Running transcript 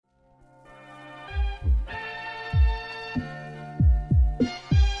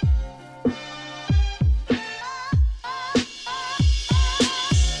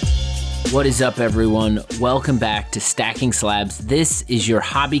What is up, everyone? Welcome back to Stacking Slabs. This is your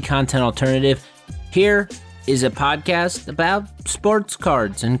hobby content alternative. Here is a podcast about sports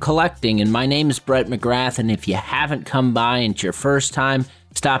cards and collecting, and my name is Brett McGrath, and if you haven't come by and it's your first time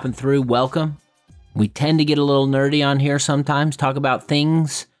stopping through, welcome. We tend to get a little nerdy on here sometimes, talk about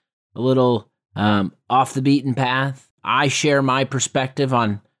things a little off the beaten path. I share my perspective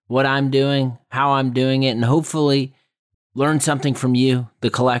on what I'm doing, how I'm doing it, and hopefully learn something from you, the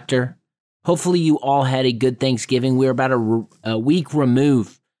collector. Hopefully you all had a good Thanksgiving. We're about a week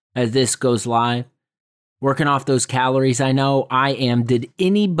removed as this goes live. Working off those calories. I know I am. Did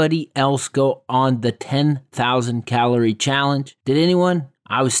anybody else go on the 10,000 calorie challenge? Did anyone?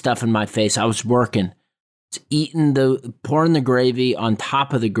 I was stuffing my face. I was working. Pouring the gravy on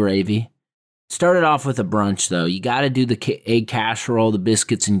top of the gravy. Started off with a brunch though. You got to do the egg casserole, the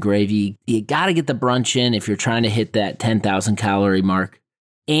biscuits and gravy. You got to get the brunch in if you're trying to hit that 10,000 calorie mark.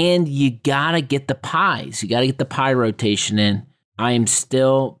 And you got to get the pies. You got to get the pie rotation in. I am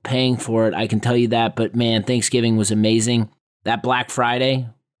still paying for it. I can tell you that. But man, Thanksgiving was amazing. That Black Friday,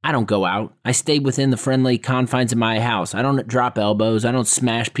 I don't go out. I stayed within the friendly confines of my house. I don't drop elbows. I don't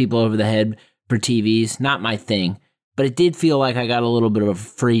smash people over the head for TVs. Not my thing. But it did feel like I got a little bit of a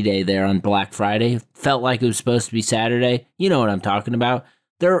free day there on Black Friday. It felt like it was supposed to be Saturday. You know what I'm talking about.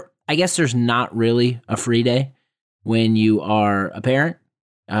 I guess there's not really a free day when you are a parent.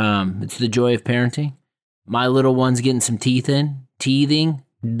 It's the joy of parenting. My little one's getting some teething,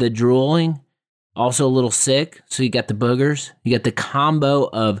 the drooling, also a little sick. So you got the boogers. You got the combo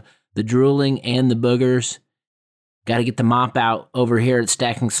of the drooling and the boogers. Got to get the mop out over here at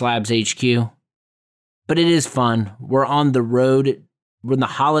Stacking Slabs HQ. But it is fun. We're on the road. We're in the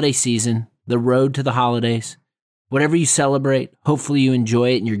holiday season, the road to the holidays. Whatever you celebrate, hopefully you enjoy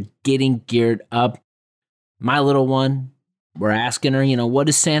it and you're getting geared up. My little one, we're asking her, what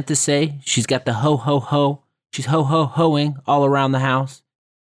does Santa say? She's got the ho, ho, ho. She's ho, ho, hoing all around the house.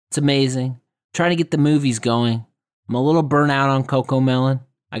 It's amazing. Trying to get the movies going. I'm a little burnt out on CoComelon.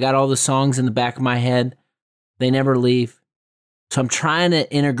 I got all the songs in the back of my head. They never leave. So I'm trying to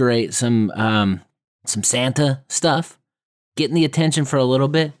integrate some Santa stuff, getting the attention for a little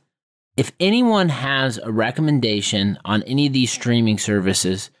bit. If anyone has a recommendation on any of these streaming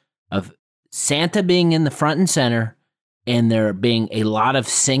services of Santa being in the front and center, and there being a lot of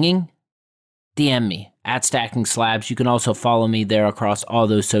singing, DM me at Stacking Slabs. You can also follow me there across all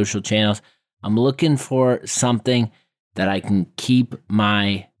those social channels. I'm looking for something that I can keep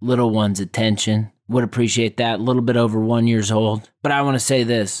my little one's attention. Would appreciate that. A little bit over 1 year old. But I want to say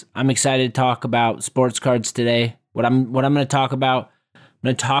this. I'm excited to talk about sports cards today. What I'm going to talk about, I'm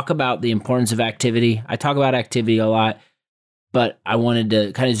going to talk about the importance of activity. I talk about activity a lot. But I wanted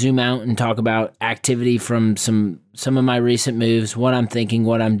to kind of zoom out and talk about activity from some of my recent moves, what I'm thinking,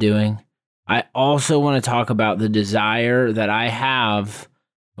 what I'm doing. I also want to talk about the desire that I have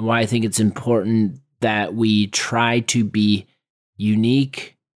and why I think it's important that we try to be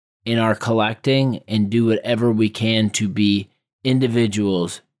unique in our collecting and do whatever we can to be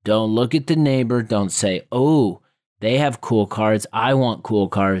individuals. Don't look at the neighbor. Don't say, oh, they have cool cards. I want cool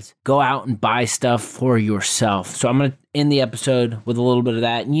cards. Go out and buy stuff for yourself. So I'm going to end the episode with a little bit of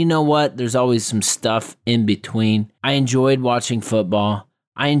that. And you know what? There's always some stuff in between. I enjoyed watching football.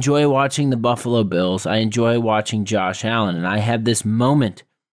 I enjoy watching the Buffalo Bills. I enjoy watching Josh Allen. And I had this moment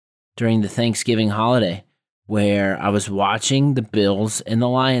during the Thanksgiving holiday where I was watching the Bills and the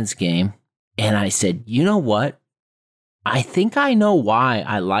Lions game. And I said, you know what? I think I know why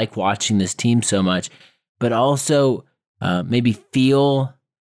I like watching this team so much. But also maybe feel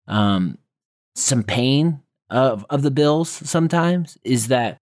some pain of the Bills sometimes, is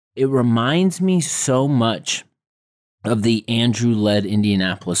that it reminds me so much of the Andrew-led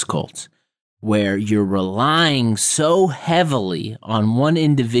Indianapolis Colts, where you're relying so heavily on one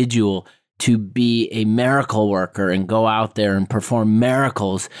individual to be a miracle worker and go out there and perform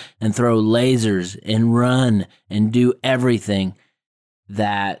miracles and throw lasers and run and do everything.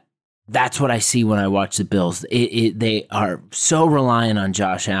 That's what I see when I watch the Bills. They are so reliant on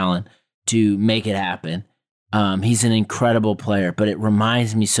Josh Allen to make it happen. He's an incredible player, but it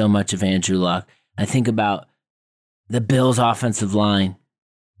reminds me so much of Andrew Luck. I think about the Bills' offensive line.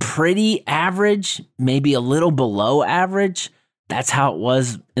 Pretty average, maybe a little below average. That's how it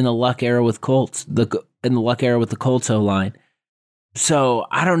was in the Luck era with Colts, in the Luck era with the Colts O-line. So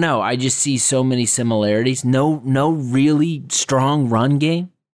I don't know. I just see so many similarities. No really strong run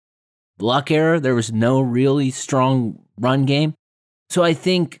game. Luck era, there was no really strong run game. So I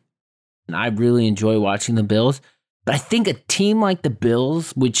think, and I really enjoy watching the Bills, but I think a team like the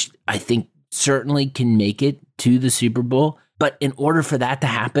Bills, which I think certainly can make it to the Super Bowl, but in order for that to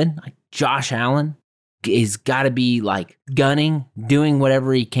happen, Josh Allen is got to be like gunning, doing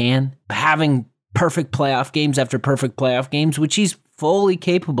whatever he can, having perfect playoff games after perfect playoff games, which he's fully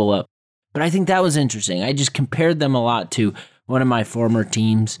capable of. But I think that was interesting. I just compared them a lot to one of my former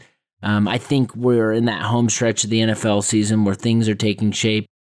teams. I think we're in that home stretch of the NFL season where things are taking shape.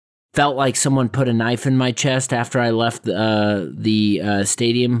 Felt like someone put a knife in my chest after I left the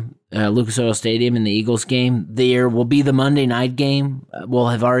stadium, Lucas Oil Stadium in the Eagles game. There will be the Monday night game. Will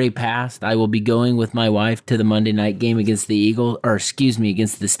have already passed. I will be going with my wife to the Monday night game against the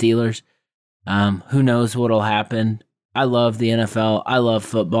against the Steelers. Who knows what'll happen? I love the NFL. I love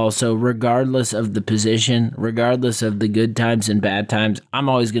football. So regardless of the position, regardless of the good times and bad times, I'm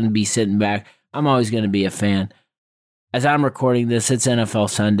always going to be sitting back. I'm always going to be a fan. As I'm recording this, it's NFL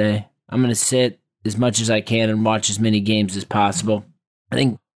Sunday. I'm going to sit as much as I can and watch as many games as possible. I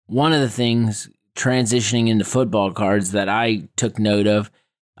think one of the things transitioning into football cards that I took note of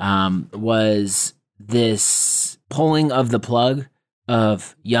was this pulling of the plug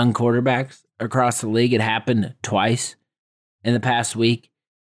of young quarterbacks across the league. It happened twice in the past week.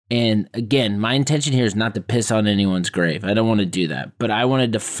 And again, my intention here is not to piss on anyone's grave. I don't want to do that. But I want to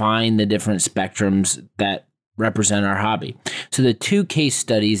define the different spectrums that represent our hobby. So the two case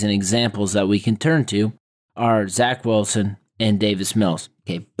studies and examples that we can turn to are Zach Wilson and Davis Mills.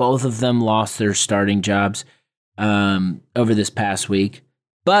 Okay, both of them lost their starting jobs over this past week.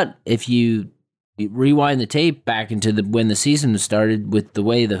 But if you rewind the tape back into when the season started, with the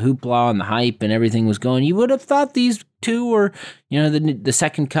way the hoopla and the hype and everything was going, you would have thought these two were, the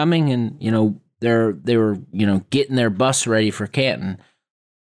second coming, and they were getting their bus ready for Canton.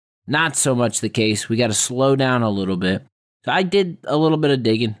 Not so much the case. We got to slow down a little bit. So I did a little bit of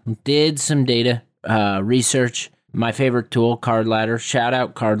digging, did some data research. My favorite tool, Card Ladder. Shout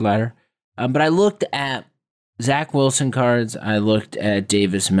out Card Ladder. But I looked at Zach Wilson cards. I looked at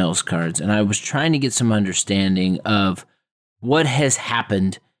Davis Mills cards, and I was trying to get some understanding of what has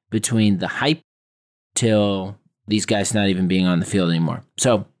happened between the hype till these guys not even being on the field anymore.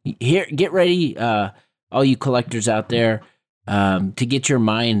 So here, get ready, all you collectors out there, to get your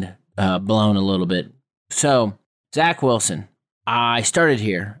mind blown a little bit. So, Zach Wilson, I started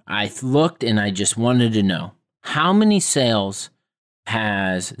here. I looked and I just wanted to know, how many sales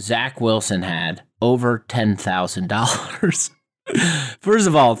has Zach Wilson had over $10,000? First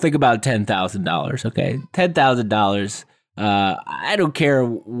of all, think about $10,000, okay? $10,000. I don't care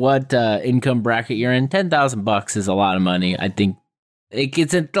what income bracket you're in. $10,000 is a lot of money. I think it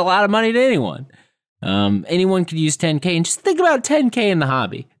gets a lot of money to anyone. Anyone could use 10K, and just think about 10K in the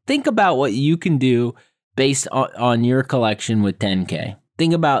hobby. Think about what you can do based on your collection with 10K.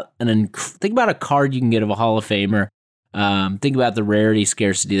 Think about a card you can get of a Hall of Famer. Think about the rarity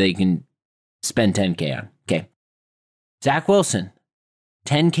scarcity that you can spend 10K on. Okay. Zach Wilson,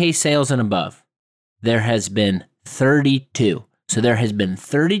 10K sales and above. There has been 32. So there has been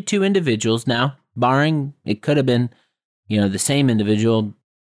 32 individuals now, barring it could have been, the same individual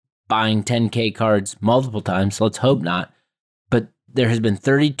buying 10K cards multiple times. Let's hope not. But there has been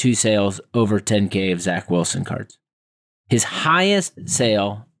 32 sales over 10K of Zach Wilson cards. His highest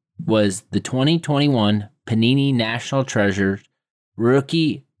sale was the 2021 Panini National Treasures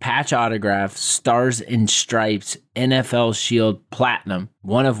Rookie Patch Autograph Stars and Stripes NFL Shield Platinum,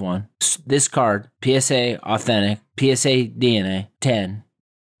 1 of 1. This card, PSA Authentic, PSA DNA 10,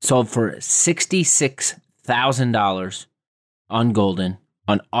 sold for $66,000 on Golden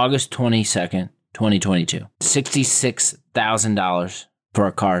on August 22nd, 2022. $66,000 for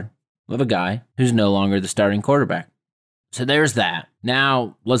a card of a guy who's no longer the starting quarterback. So there's that.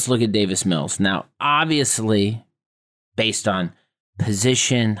 Now, let's look at Davis Mills. Now, obviously, based on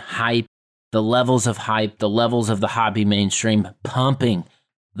position, hype, the levels of hype, the levels of the hobby mainstream, pumping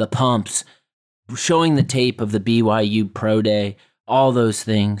the pumps, showing the tape of the BYU Pro Day, all those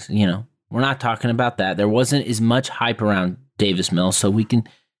things, we're not talking about that. There wasn't as much hype around Davis Mills, so we can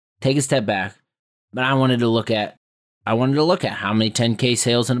take a step back. But I wanted to look at how many 10K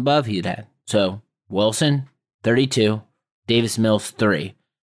sales and above he had. So Wilson, 32, Davis Mills, 3.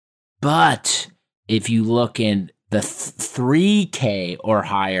 But if you look in the 3K or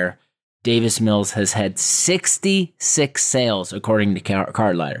higher, Davis Mills has had 66 sales, according to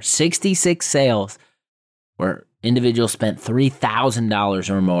Card Ladder. 66 sales where individuals spent $3,000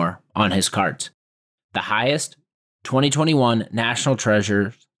 or more on his cards. The highest, 2021 National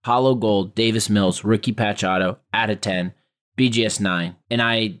Treasures Hollow Gold Davis Mills Rookie Patch Auto out of 10, BGS 9. And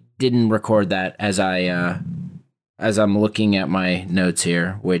I didn't record that as I'm looking at my notes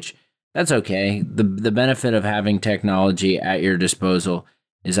here, which that's okay. The benefit of having technology at your disposal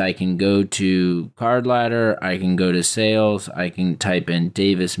is I can go to Card Ladder, I can go to sales, I can type in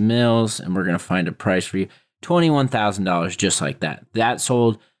Davis Mills, and we're going to find a price for you. $21,000, just like that. That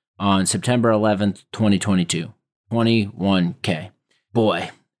sold on September 11th, 2022. $21K. Boy.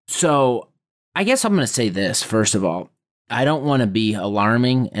 So I guess I'm going to say this, first of all. I don't want to be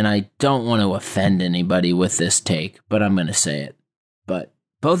alarming, and I don't want to offend anybody with this take, but I'm going to say it. But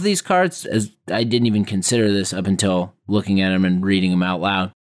both of these cards, as I didn't even consider this up until looking at them and reading them out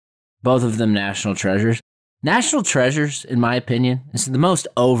loud, both of them National Treasures. National Treasures, in my opinion, is the most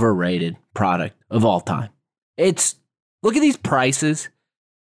overrated product of all time. Look at these prices,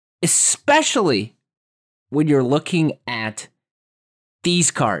 especially when you're looking at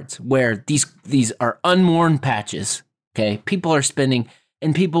these cards, where these are unworn patches. Okay, people are spending,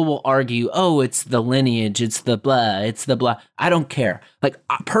 and people will argue, oh, it's the lineage, it's the blah. I don't care. Like,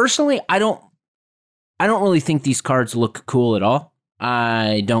 personally, I don't really think these cards look cool at all.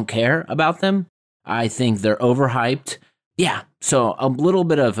 I don't care about them. I think they're overhyped. Yeah, so a little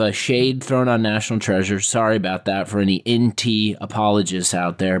bit of a shade thrown on National Treasure. Sorry about that for any NT apologists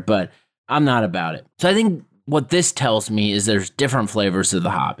out there, but I'm not about it. So I think what this tells me is there's different flavors of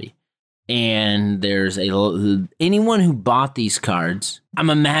the hobby. And there's anyone who bought these cards, I'm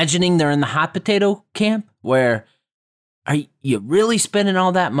imagining they're in the hot potato camp, where are you really spending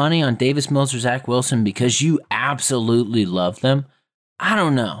all that money on Davis Mills or Zach Wilson because you absolutely love them? I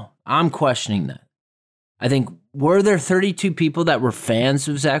don't know. I'm questioning that. I think, were there 32 people that were fans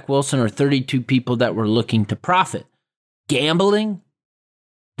of Zach Wilson or 32 people that were looking to profit? Gambling?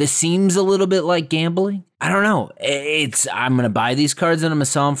 This seems a little bit like gambling. I don't know. I'm going to buy these cards and I'm going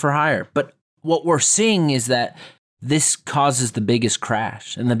to sell them for higher. But what we're seeing is that this causes the biggest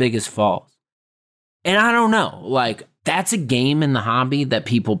crash and the biggest falls. And I don't know. Like, that's a game in the hobby that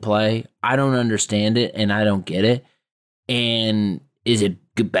people play. I don't understand it and I don't get it. And is it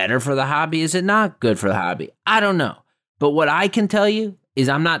better for the hobby? Is it not good for the hobby? I don't know. But what I can tell you is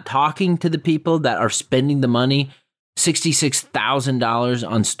I'm not talking to the people that are spending the money, $66,000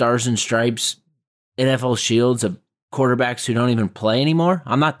 on Stars and Stripes NFL shields of quarterbacks who don't even play anymore.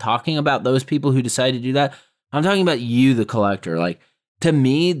 I'm not talking about those people who decide to do that. I'm talking about you, the collector. Like, to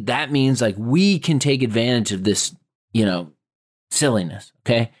me, that means like we can take advantage of this, silliness,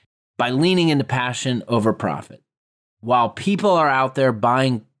 okay? By leaning into passion over profit. While people are out there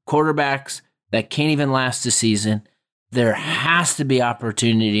buying quarterbacks that can't even last a season, there has to be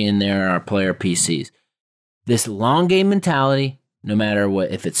opportunity in there in our player PCs. This long game mentality, no matter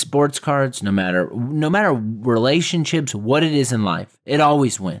what, if it's sports cards, no matter relationships, what it is in life, it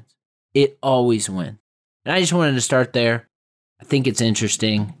always wins. It always wins. And I just wanted to start there. I think it's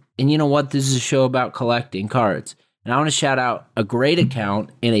interesting. And you know what? This is a show about collecting cards. And I want to shout out a great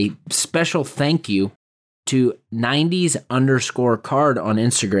account and a special thank you to 90s_card on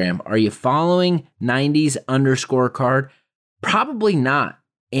Instagram. Are you following 90s_card? Probably not.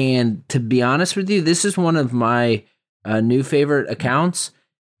 And to be honest with you, this is one of my new favorite accounts,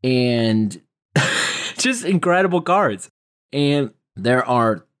 and just incredible cards. And there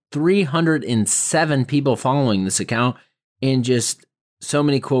are 307 people following this account, and just so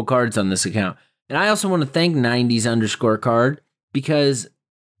many cool cards on this account. And I also want to thank 90s_card because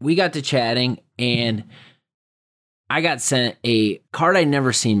we got to chatting, and I got sent a card I'd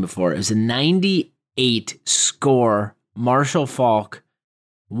never seen before. It was a 98 score Marshall Faulk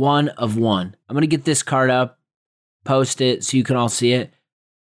 1/1. I'm going to get this card up, post it so you can all see it.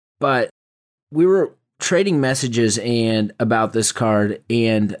 But we were trading messages about this card,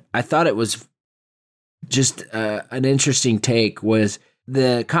 and I thought it was just an interesting take. Was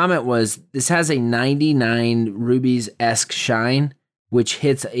the comment was, this has a 99 Rubies-esque shine, which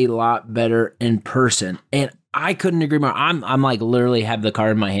hits a lot better in person. And I couldn't agree more. I'm like literally have the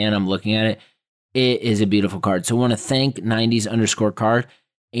card in my hand. I'm looking at it. It is a beautiful card. So I want to thank 90s_card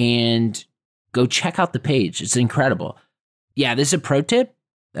and go check out the page. It's incredible. Yeah, this is a pro tip.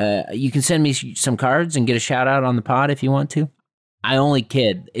 You can send me some cards and get a shout out on the pod if you want to. I only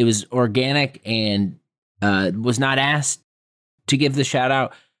kid. It was organic and was not asked to give the shout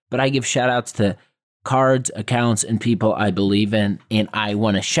out, but I give shout outs to cards, accounts, and people I believe in. And I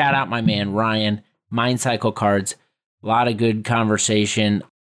want to shout out my man, Ryan, Mind Cycle Cards. A lot of good conversation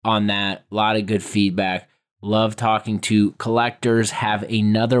on that. A lot of good feedback. Love talking to collectors. Have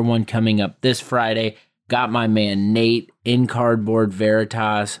another one coming up this Friday. Got my man Nate in Cardboard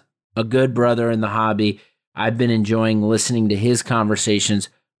Veritas, a good brother in the hobby. I've been enjoying listening to his conversations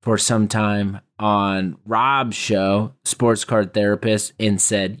for some time on Rob's show, Sports Card Therapist, and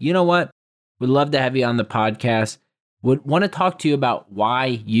said, you know what? We'd love to have you on the podcast. would want to talk to you about why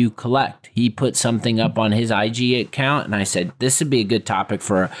you collect. He put something up on his IG account, and I said, this would be a good topic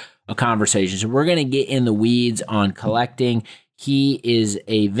for a conversation. So we're going to get in the weeds on collecting. He is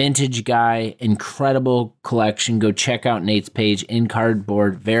a vintage guy, incredible collection. Go check out Nate's page, In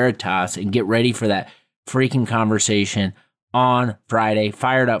Cardboard Veritas, and get ready for that freaking conversation on Friday.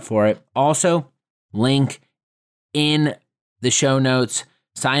 Fired up for it. Also, link in the show notes.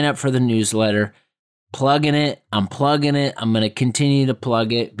 Sign up for the newsletter. Plugging it. I'm plugging it. I'm going to continue to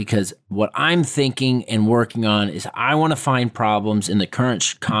plug it because what I'm thinking and working on is I want to find problems in the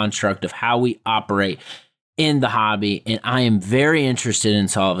current construct of how we operate in the hobby, and I am very interested in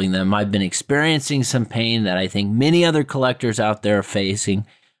solving them. I've been experiencing some pain that I think many other collectors out there are facing.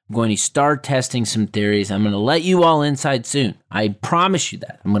 I'm going to start testing some theories. I'm going to let you all inside soon. I promise you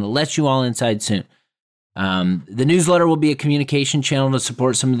that. I'm going to let you all inside soon. The newsletter will be a communication channel to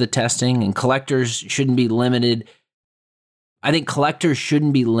support some of the testing, and collectors shouldn't be limited. I think collectors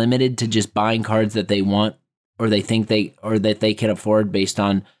shouldn't be limited to just buying cards that they want or they think that they can afford based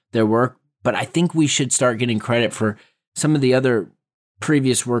on their work. But I think we should start getting credit for some of the other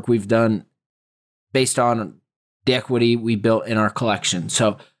previous work we've done based on the equity we built in our collection.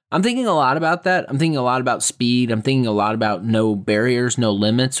 So I'm thinking a lot about that. I'm thinking a lot about speed. I'm thinking a lot about no barriers, no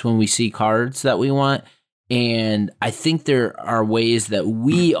limits when we see cards that we want. And I think there are ways that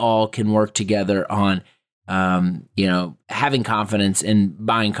we all can work together on, having confidence in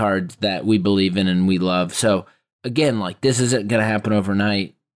buying cards that we believe in and we love. So again, like, this isn't going to happen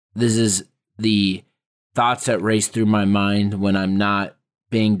overnight. This is the thoughts that race through my mind when I'm not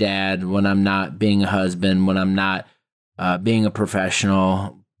being dad, when I'm not being a husband, when I'm not being a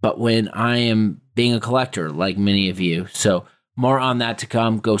professional, but when I am being a collector like many of you. So more on that to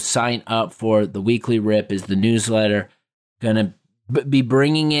come. Go sign up for the Weekly Rip is the newsletter. Going to be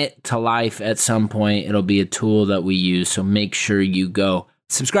bringing it to life at some point. It'll be a tool that we use. So make sure you go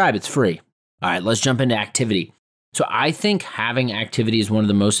subscribe. It's free. All right, let's jump into activity. So I think having activity is one of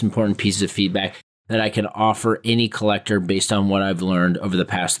the most important pieces of feedback that I can offer any collector based on what I've learned over the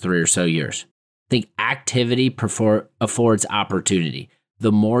past 3 or so years. I think activity affords opportunity.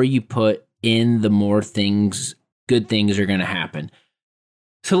 The more you put in, the more good things are going to happen.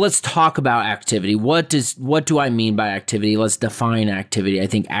 So let's talk about activity. What do I mean by activity? Let's define activity. I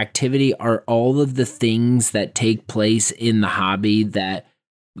think activity are all of the things that take place in the hobby that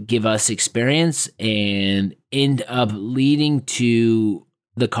give us experience and end up leading to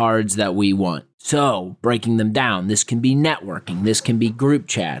the cards that we want. So breaking them down, this can be networking, this can be group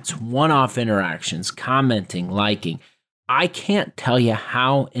chats, one-off interactions, commenting, liking. I can't tell you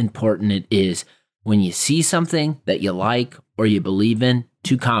how important it is when you see something that you like or you believe in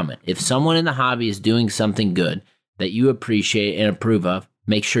to comment. If someone in the hobby is doing something good that you appreciate and approve of,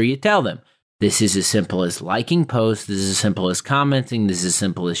 make sure you tell them. This is as simple as liking posts. This is as simple as commenting. This is as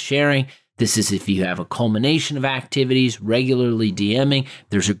simple as sharing. This is if you have a culmination of activities, regularly DMing.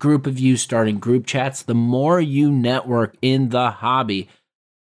 There's a group of you starting group chats. The more you network in the hobby,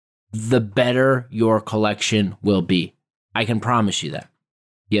 the better your collection will be. I can promise you that.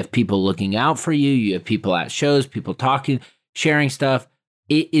 You have people looking out for you. You have people at shows, people talking, sharing stuff.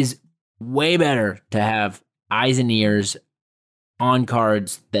 It is way better to have eyes and ears on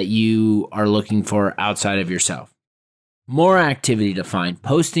cards that you are looking for outside of yourself. More activity to find,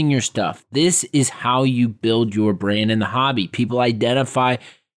 posting your stuff. This is how you build your brand in the hobby. People identify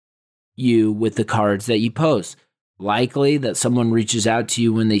you with the cards that you post. Likely that someone reaches out to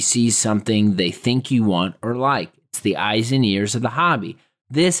you when they see something they think you want or like. It's the eyes and ears of the hobby.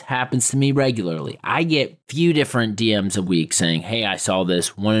 This happens to me regularly. I get few different DMs a week saying, hey, I saw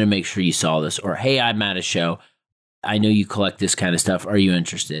this, wanted to make sure you saw this, or hey, I'm at a show. I know you collect this kind of stuff. Are you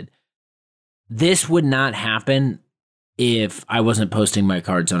interested? This would not happen if I wasn't posting my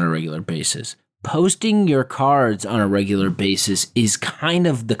cards on a regular basis. Posting your cards on a regular basis is kind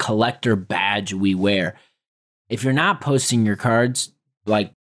of the collector badge we wear. If you're not posting your cards,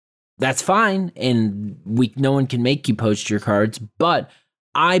 like, that's fine, and no one can make you post your cards, but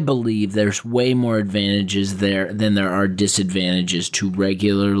I believe there's way more advantages there than there are disadvantages to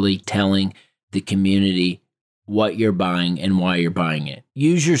regularly telling the community what you're buying and why you're buying it.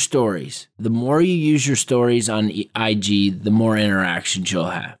 Use your stories. The more you use your stories on IG, the more interactions you'll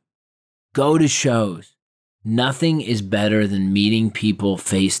have. Go to shows. Nothing is better than meeting people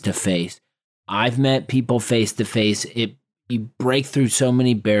face to face. I've met people face to face. You break through so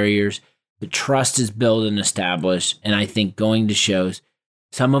many barriers. The trust is built and established. And I think going to shows,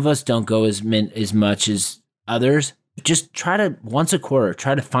 some of us don't go as much as others. Just try to, once a quarter,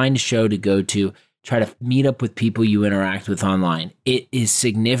 try to find a show to go to. Try to meet up with people you interact with online. It is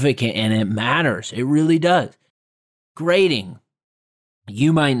significant and it matters. It really does. Grading.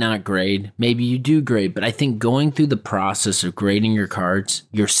 You might not grade. Maybe you do grade, but I think going through the process of grading your cards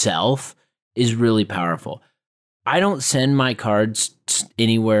yourself is really powerful. I don't send my cards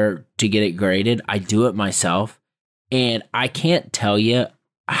anywhere to get it graded. I do it myself. And I can't tell you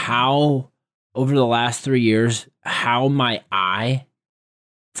how, over the last 3 years, how my eye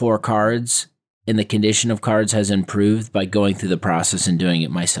for cards and the condition of cards has improved by going through the process and doing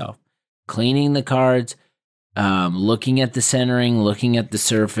it myself. Cleaning the cards, looking at the centering, looking at the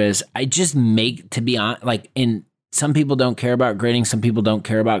surface. I just make, to be honest, some people don't care about grading, some people don't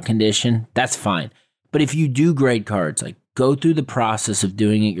care about condition. That's fine. But if you do grade cards, go through the process of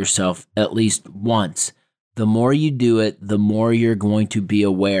doing it yourself at least once. The more you do it, the more you're going to be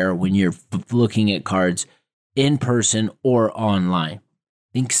aware when you're looking at cards in person or online.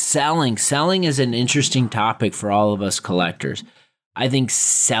 I think selling is an interesting topic for all of us collectors. I think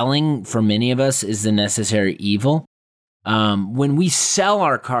selling for many of us is the necessary evil. When we sell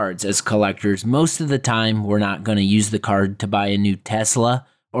our cards as collectors, most of the time we're not going to use the card to buy a new Tesla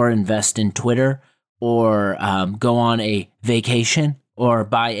or invest in Twitter or go on a vacation or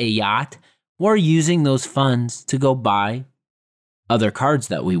buy a yacht. We're using those funds to go buy other cards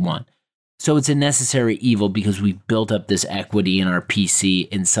that we want. So it's a necessary evil because we've built up this equity in our PC,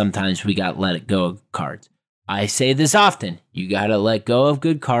 and sometimes we got to let it go of cards. I say this often. You got to let go of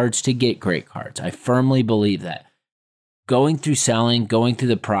good cards to get great cards. I firmly believe that. Going through selling, going through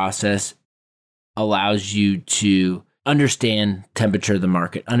the process allows you to understand temperature of the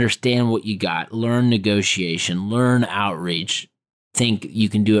market, understand what you got, learn negotiation, learn outreach. Think you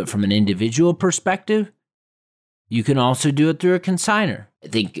can do it from an individual perspective. You can also do it through a consignor. I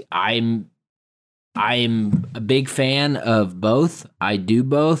think I'm a big fan of both. I do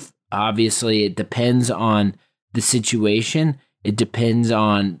both. Obviously, it depends on the situation. It depends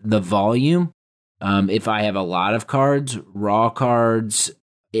on the volume. If I have a lot of cards, raw cards,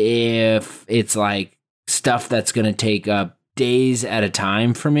 if it's like stuff that's going to take up days at a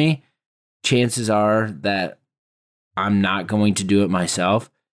time for me, chances are that I'm not going to do it myself.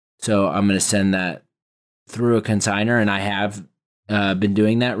 So I'm going to send that through a consignor, and I have been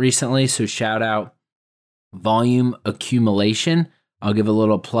doing that recently. So shout out Volume Accumulation. I'll give a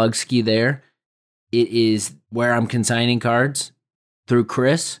little plug ski there. It is where I'm consigning cards through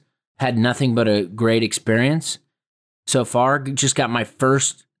Chris. Had nothing but a great experience so far. Just got my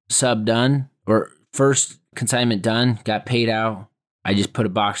first sub done, or first consignment done, got paid out. I just put a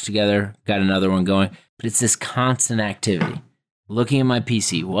box together, got another one going. But it's this constant activity. Looking at my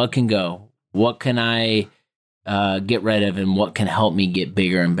PC, what can go? What can I get rid of, and what can help me get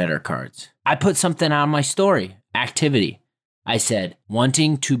bigger and better cards? I put something out on my story, activity. I said,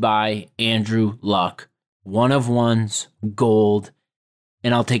 wanting to buy Andrew Luck, 1 of 1s, gold,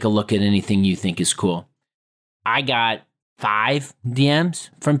 and I'll take a look at anything you think is cool. I got 5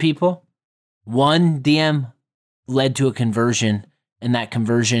 DMs from people. 1 DM led to a conversion, and that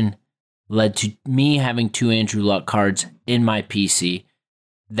conversion led to me having 2 Andrew Luck cards in my PC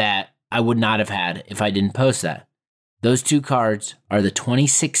that I would not have had if I didn't post that. Those 2 cards are the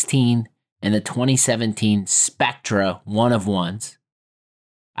 2016 and the 2017 Spectra 1 of 1s.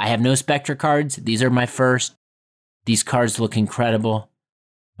 I have no Spectra cards. These are my first. These cards look incredible.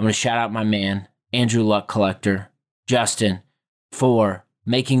 I'm going to shout out my man, Andrew Luck Collector, Justin, for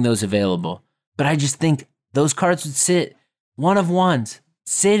making those available. But I just think those cards would sit 1 of 1s,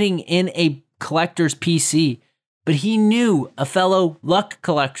 sitting in a collector's PC. But he knew a fellow Luck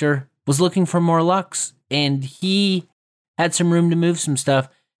collector was looking for more Lucks, and he had some room to move some stuff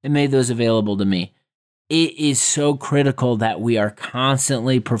and made those available to me. It is so critical that we are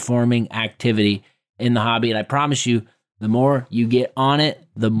constantly performing activity in the hobby. And I promise you, the more you get on it,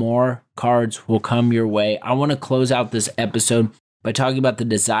 the more cards will come your way. I want to close out this episode by talking about the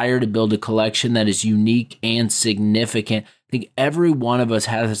desire to build a collection that is unique and significant. I think every one of us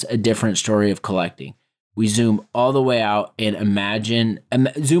has a different story of collecting. We zoom all the way out and imagine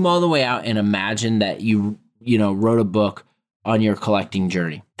that you wrote a book on your collecting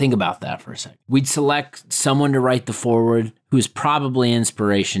journey. Think about that for a second. We'd select someone to write the foreword who is probably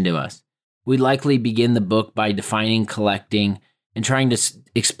inspiration to us. We'd likely begin the book by defining collecting and trying to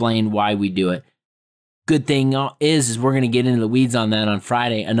explain why we do it. Good thing is we're going to get into the weeds on that on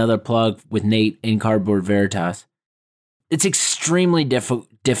Friday. Another plug with Nate in Cardboard Veritas. It's extremely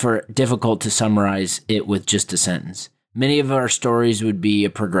difficult to summarize it with just a sentence. Many of our stories would be a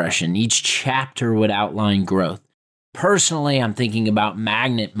progression. Each chapter would outline growth. Personally, I'm thinking about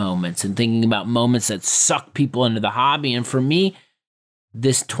magnet moments and thinking about moments that suck people into the hobby. And for me,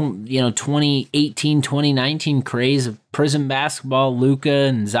 this 2018, 2019 craze of Prism basketball, Luka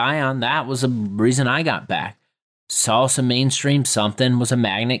and Zion, that was the reason I got back. saw some mainstream something, was a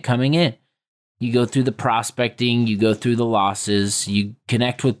magnet coming in. You go through the prospecting, you go through the losses, you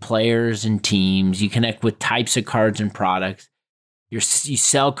connect with players and teams, you connect with types of cards and products. You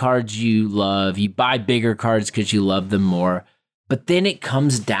sell cards you love, you buy bigger cards because you love them more. But then it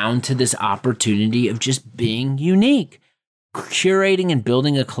comes down to this opportunity of just being unique, curating and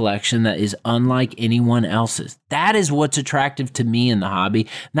building a collection that is unlike anyone else's. That is what's attractive to me in the hobby.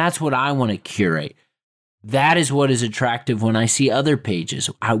 And that's what I want to curate. That is what is attractive when I see other pages.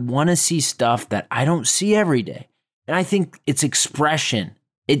 I want to see stuff that I don't see every day. And I think it's expression.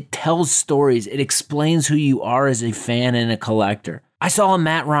 It tells stories. It explains who you are as a fan and a collector. I saw a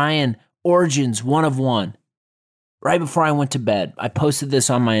Matt Ryan Origins 1 of 1 right before I went to bed. I posted this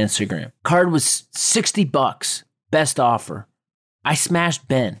on my Instagram. Card was $60, best offer. I smashed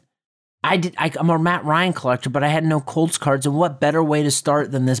Ben. I'm a Matt Ryan collector, but I had no Colts cards. And what better way to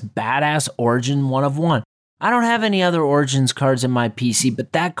start than this badass Origin 1 of 1? I don't have any other Origins cards in my PC,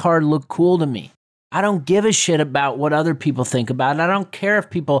 but that card looked cool to me. I don't give a shit about what other people think about it. I don't care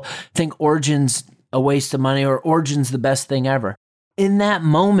if people think Origins a waste of money or Origins the best thing ever. In that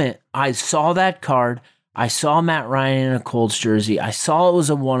moment, I saw that card. I saw Matt Ryan in a Colts jersey. I saw it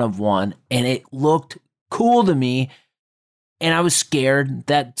was a 1 of 1, and it looked cool to me. And I was scared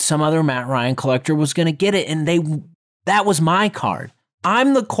that some other Matt Ryan collector was going to get it, and that was my card.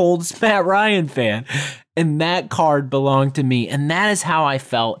 I'm the Colts Matt Ryan fan, and that card belonged to me, and that is how I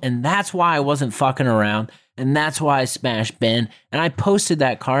felt, and that's why I wasn't fucking around, and that's why I smashed Ben, and I posted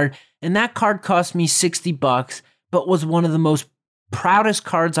that card, and that card cost me $60, but was one of the most proudest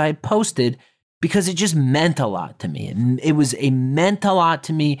cards I had posted because it just meant a lot to me. It meant a lot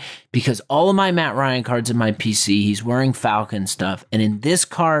to me because all of my Matt Ryan cards in my PC, he's wearing Falcon stuff, and in this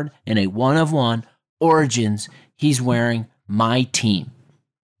card, in a 1 of 1 Origins, he's wearing my team,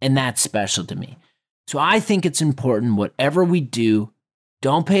 and that's special to me. So I think it's important, whatever we do,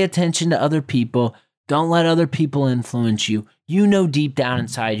 don't pay attention to other people. Don't let other people influence you. You know deep down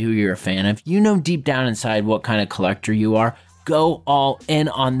inside who you're a fan of. You know deep down inside what kind of collector you are. Go all in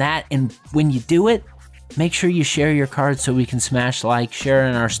on that, and when you do it, make sure you share your cards so we can smash like, share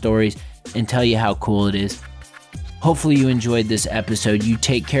in our stories, and tell you how cool it is. Hopefully you enjoyed this episode. You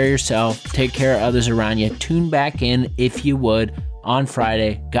take care of yourself, take care of others around you. Tune back in, if you would, on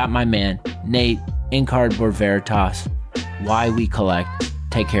Friday. Got my man, Nate, in Cardboard Veritas. Why we collect.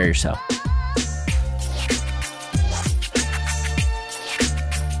 Take care of yourself.